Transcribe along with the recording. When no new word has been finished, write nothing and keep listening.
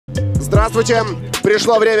Здравствуйте!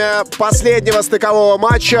 Пришло время последнего стыкового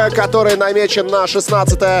матча, который намечен на 6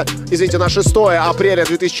 апреля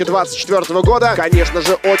 2024 года. Конечно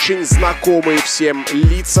же, очень знакомые всем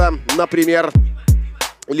лица. Например,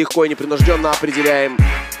 легко и непринужденно определяем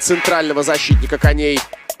центрального защитника коней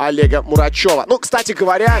Олега Мурачева. Ну, кстати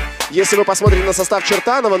говоря, если вы посмотрите на состав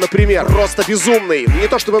Чертанова, например, просто безумный. Не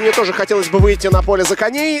то чтобы мне тоже хотелось бы выйти на поле за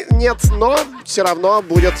коней, нет, но все равно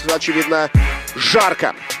будет, очевидно,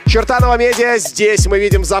 жарко. Чертаново Медиа, здесь мы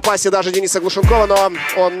видим в запасе даже Дениса Глушенкова, но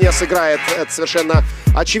он не сыграет, это совершенно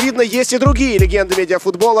очевидно. Есть и другие легенды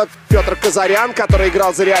медиафутбола. Петр Казарян, который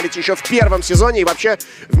играл за реалити еще в первом сезоне и вообще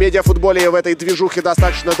в медиафутболе в этой движухе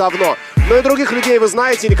достаточно давно. Но и других людей вы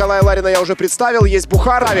знаете. Николая Ларина я уже представил. Есть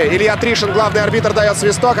Бухар, Илья Тришин, главный арбитр, дает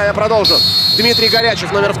свисток, а я продолжу. Дмитрий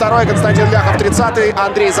Горячев, номер 2, Константин Ляхов, 30-й,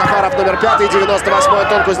 Андрей Захаров, номер 5, 98-й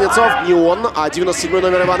Антон Кузнецов. Не он, а 97-й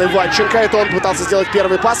номер Иван Иванченко. Это он пытался сделать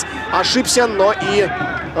первый пас, ошибся, но и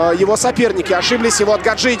его соперники ошиблись. И вот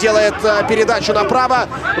Гаджи делает передачу направо.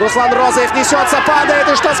 Руслан Розаев несется, падает.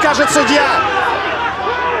 И что скажет судья?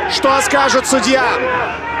 Что скажет судья?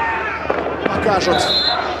 Покажут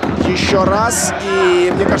еще раз.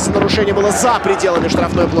 И, мне кажется, нарушение было за пределами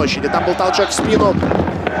штрафной площади. Там был толчок в спину,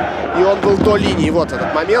 и он был до линии. Вот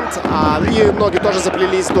этот момент. И ноги тоже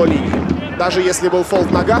заплелись до линии. Даже если был фол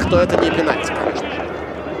в ногах, то это не пенальти, конечно.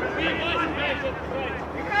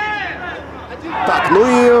 Так, ну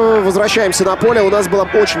и возвращаемся на поле. У нас была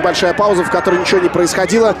очень большая пауза, в которой ничего не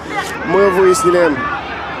происходило. Мы выяснили...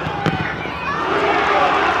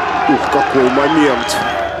 Ух, какой момент.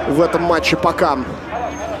 В этом матче пока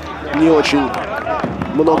не очень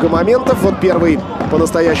много моментов. Вот первый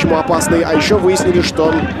по-настоящему опасный. А еще выяснили,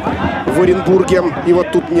 что в Оренбурге... И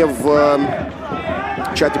вот тут мне в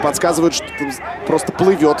чате подсказывают, что просто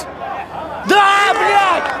плывет. Да,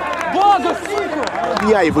 блядь! Бога, сука!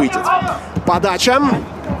 Дня и выйдет. Подача.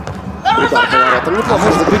 Удар поворотом. Неплохо.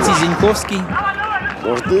 Может быть и Зиньковский.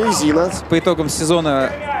 Может и Зина. По итогам сезона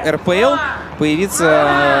РПЛ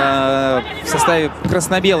появиться в составе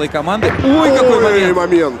красно-белой команды. Ой, какой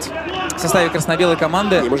момент! В составе красно-белой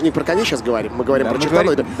команды. Не, мы же не про коней сейчас говорим. Мы говорим да, про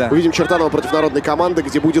Чертаново. Да. Мы видим Чертаново против народной команды,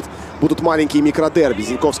 где будут маленькие микродерби.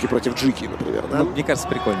 Зиньковский против Джики, например. Да? Ну, мне кажется,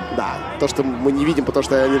 прикольно. Да. То, что мы не видим, потому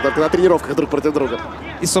что они только на тренировках друг против друга.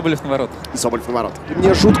 И Соболев на ворот. И Соболев на ворот.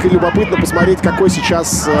 Мне жутко любопытно посмотреть, какой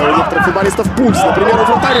сейчас у некоторых футболистов пульс. Например, у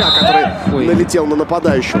вратаря, который налетел на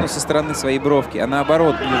нападающего. Ну, со стороны своей бровки, а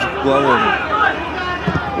наоборот, ближе к головому.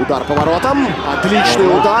 Удар поворотом. Отличный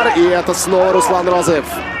удар. И это снова Руслан Розаев.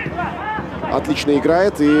 Отлично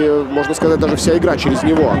играет, и, можно сказать, даже вся игра через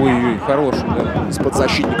него. Ой-ой, хороший, да. Из-под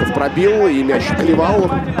защитников пробил, и мяч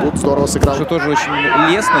клевал. Тут здорово сыграл. Что тоже очень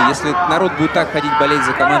лестно. Если народ будет так ходить болеть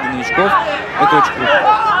за команду новичков, это очень круто.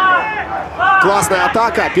 Классная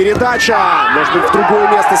атака, передача. Может быть, в другое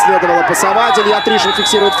место следовало пасовать. Илья Тришин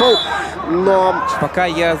фиксирует фол. Но пока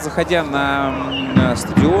я, заходя на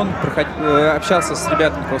стадион, общался с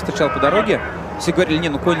ребятами, кого встречал по дороге, все говорили, не,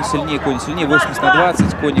 ну Кони сильнее,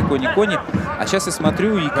 80/20, Кони. А сейчас я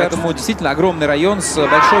смотрю, и к этому действительно огромный район с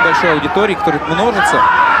большой-большой аудиторией, которая множится.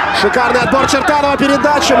 Шикарный отбор Чертанова,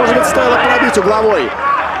 передача. Может быть, стоило пробить угловой.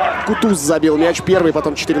 Кутуз забил мяч первый,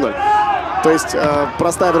 потом 4-0. То есть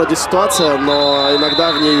простая вроде ситуация, но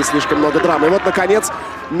иногда в ней слишком много драмы. И вот, наконец,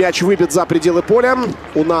 мяч выбит за пределы поля.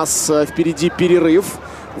 У нас впереди перерыв.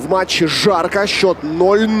 В матче жарко, счет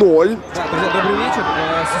 0-0. Да, друзья, добрый вечер.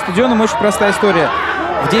 Со стадионом очень простая история.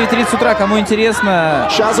 В 9:30 утра, кому интересно...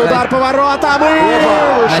 Сейчас удар поворотом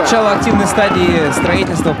и... Начало активной стадии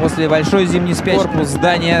строительства после большой зимней спячки. Корпус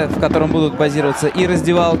здания, в котором будут базироваться и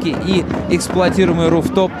раздевалки, и эксплуатируемый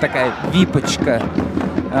руфтоп. Такая випочка.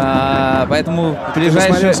 Поэтому в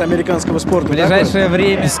ближайшее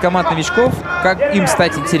время с команд новичков, как им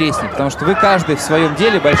стать интереснее. Потому что вы каждый в своем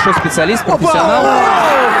деле большой специалист, профессионал.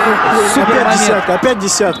 Супер момент. Опять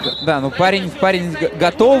десятка. Да, ну парень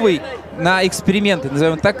готовый на эксперименты,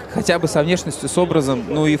 назовем так, хотя бы со внешностью, с образом,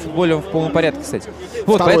 ну и футболем в полном порядке, кстати.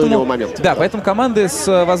 Вот, поэтому, да, поэтому команды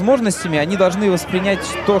с возможностями, они должны воспринять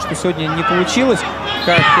то, что сегодня не получилось,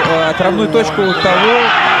 как отправную точку того,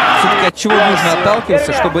 все-таки от чего нужно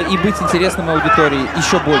отталкиваться, чтобы и быть интересным аудитории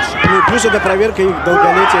еще больше. Плюс это проверка их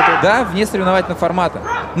долголетия. Да, вне соревновательного формата.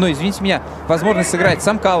 Но, извините меня, возможность сыграть с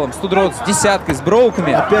Амкалом, с Тудрот, с десяткой, с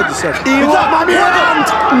броуками. Опять десятка. И вот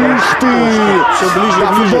момент! Ух ты! Все ближе и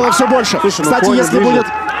ближе. Все больше. Слушай, кстати,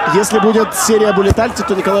 если будет серия булетальти,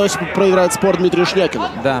 то Николай Осипов проиграет спор Дмитрию Шнякину.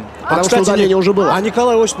 Да. Потому что удаление уже было. А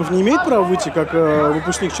Николай Осипов не имеет права выйти как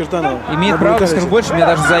выпускник Чертанова? Имеет право, скажу больше. Мне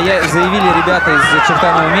даже заявили ребята из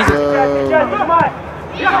Чертаново Медиа.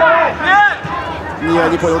 Я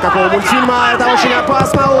не понял, какого мультфильма. Это очень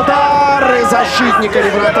опасно. Удар! защитника, и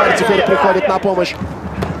вратарь теперь приходит на помощь.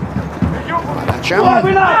 Подача.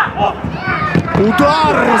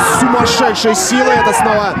 Удар с сумасшедшей силой. Это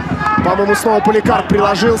снова, по-моему, снова Поликарп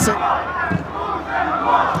приложился.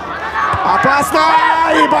 Опасно!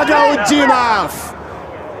 И Багаутдинов!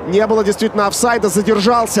 Не было действительно офсайда,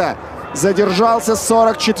 задержался. Задержался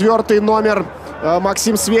 44-й номер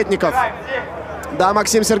Максим Светников. Да,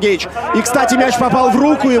 Максим Сергеевич. И, кстати, мяч попал в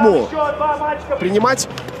руку ему. Принимать.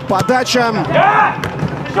 Подача.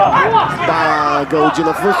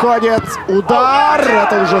 Багаутдинов выходит. Удар.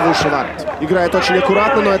 Это уже выше ворот. Играет очень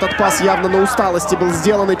аккуратно, но этот пас явно на усталости был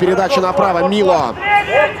сделан. И передача направо. Мило.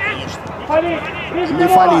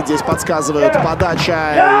 Мифалит здесь подсказывают.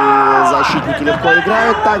 Подача. И защитники легко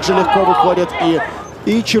играют. Также легко выходит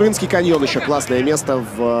и Чирынский каньон. Еще классное место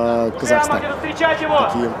в Казахстане.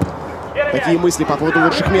 Такие мысли по поводу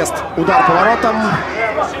лучших мест. Удар по воротам.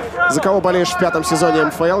 За кого болеешь в 5-м сезоне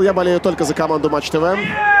МФЛ? Я болею только за команду Матч ТВ.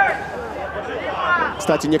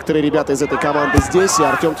 Кстати, некоторые ребята из этой команды здесь. И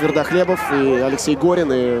Артем Твердохлебов, и Алексей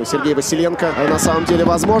Горин, и Сергей Василенко. На самом деле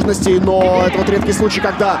возможностей, но это вот редкий случай,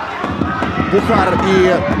 когда Бухар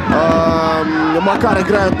и Макар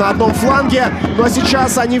играют на одном фланге. Но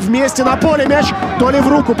сейчас они вместе на поле. Мяч то ли в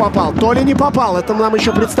руку попал, то ли не попал. Это нам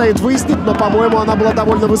еще предстоит выяснить, но, по-моему, она была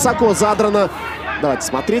довольно высоко задрана. Давайте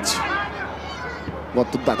смотреть. Вот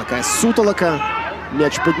тут, да, такая сутолока.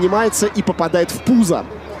 Мяч поднимается и попадает в пузо.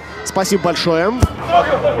 Спасибо большое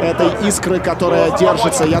этой искры, которая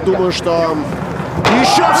держится. Я думаю, что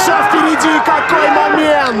еще все впереди. Какой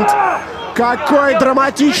момент! Какой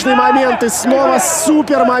драматичный момент. И снова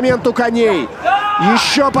супер момент у коней.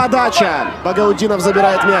 Еще подача. Багаутдинов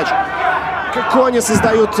забирает мяч. Кони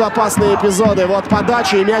создают опасные эпизоды. Вот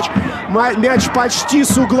подача и мяч. Мяч почти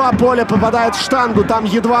с угла поля попадает в штангу. Там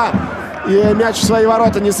едва и мяч в свои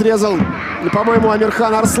ворота не срезал, по-моему,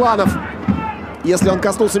 Амирхан Арсланов, если он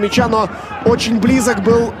коснулся мяча, но очень близок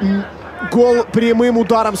был гол прямым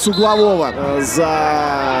ударом с углового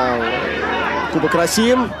за Кубок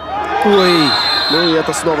России. Ой. Ну и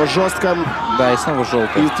это снова жестко. Да, и снова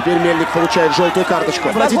желтый. И теперь Мельник получает желтую карточку.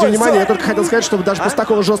 Обратите внимание, я только хотел сказать, что даже после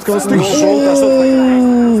такого жесткого стыка...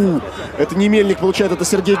 Это не Мельник получает, это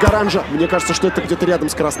Сергей Гаранжа. Мне кажется, что это где-то рядом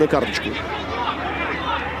с красной карточкой.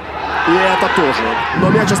 И это тоже. Но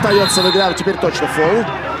мяч остается в игре, теперь точно фол.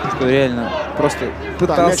 Что реально просто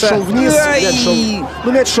пытался... Да, мяч шел вниз.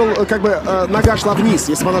 Мяч шел, как бы, нога шла вниз.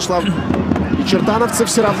 Если бы она шла... И чертановцы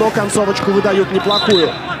все равно концовочку выдают неплохую.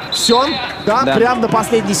 Все, да, прям на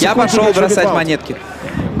последней секунде. Я пошел бросать монетки.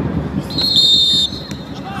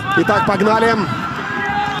 Итак, погнали.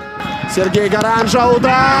 Сергей Гаранжа,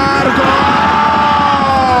 удар, гол!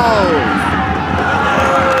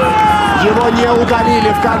 Его не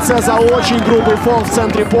удалили в конце за очень грубый фол в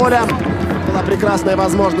центре поля. Была прекрасная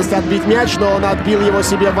возможность отбить мяч, но он отбил его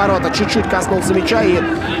себе в ворота. Чуть-чуть коснулся мяча, и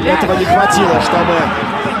этого не хватило, чтобы...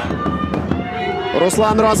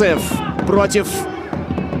 Руслан Розыев против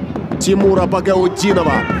Тимура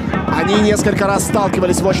Багаутдинова. Они несколько раз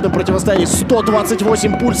сталкивались в мощном противостоянии.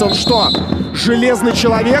 128 пульса. Он что, железный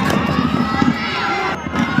человек?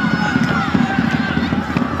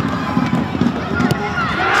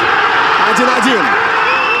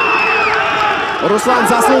 Руслан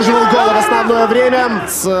заслуживал гола в основное время.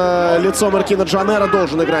 С лицом Эркина Джанера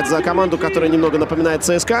должен играть за команду, которая немного напоминает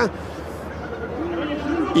ЦСКА.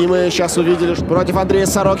 И мы сейчас увидели, что против Андрея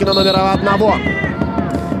Сорокина номера 1.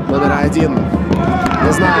 Номер 1.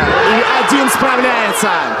 Не знаю. И 1 справляется.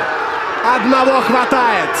 1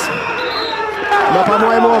 хватает. Но,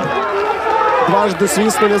 по-моему, дважды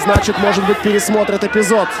свистнули, значит, может быть, пересмотрит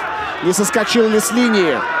эпизод. Не соскочил ли с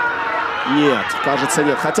линии? Нет, кажется,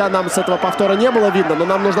 нет. Хотя нам с этого повтора не было видно, но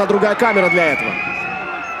нам нужна другая камера для этого.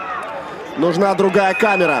 Нужна другая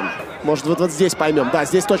камера. Может, вот здесь поймем. Да,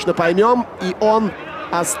 здесь точно поймем. И он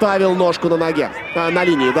оставил ножку на ноге. На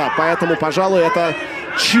линии, да. Поэтому, пожалуй, это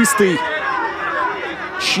чистый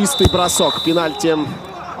бросок. Пенальти.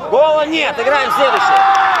 Гола нет, играем следующий.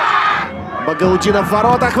 Багаутдинов в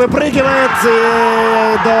воротах выпрыгивает. И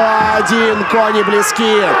 2-1. Кони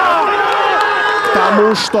близки к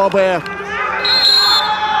тому, чтобы...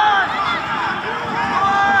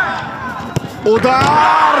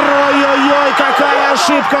 Удар! Ой-ой-ой, какая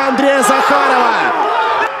ошибка Андрея Захарова!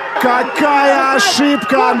 Какая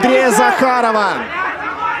ошибка Андрея Захарова!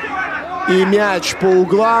 И мяч по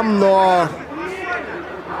углам, но...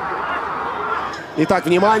 Итак,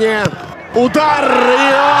 внимание. Удар!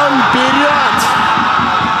 И он берет!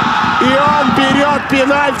 И он берет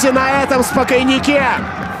пенальти на этом спокойнике!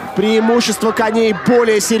 Преимущество коней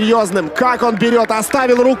более серьезным. Как он берет?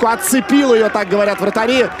 Оставил руку, отцепил ее, так говорят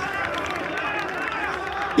вратари.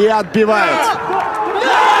 И отбивает.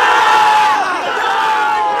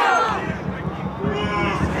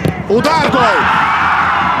 Удар, гол!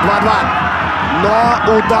 2-2.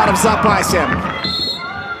 Но удар в запасе.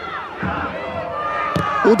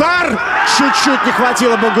 Удар! Чуть-чуть не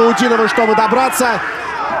хватило Багаудинову, чтобы добраться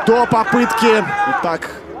до попытки. Итак,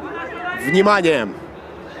 внимание.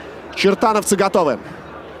 Чертановцы готовы.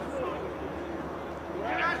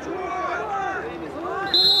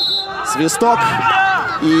 Свисток.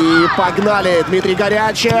 И погнали. Дмитрий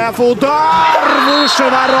Горячев. Удар выше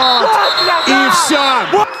ворот. И все.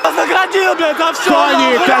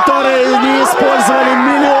 Кони, которые не использовали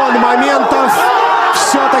миллион моментов,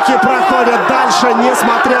 все-таки проходят дальше,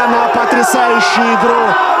 несмотря на потрясающую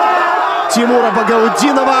игру Тимура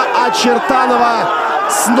Багаудинова. А Чертаново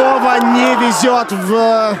снова не везет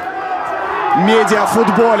в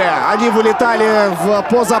медиафутболе. Они вылетали в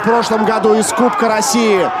позапрошлом году из Кубка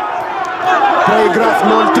России, проиграв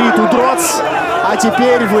 0-3 Тудроц, а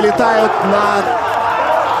теперь вылетают на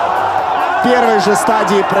первой же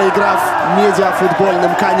стадии, проиграв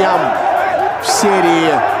медиафутбольным коням в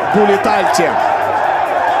серии Булитальти.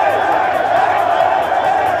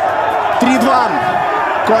 3-2.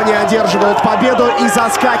 Кони одерживают победу и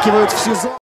заскакивают в сезон.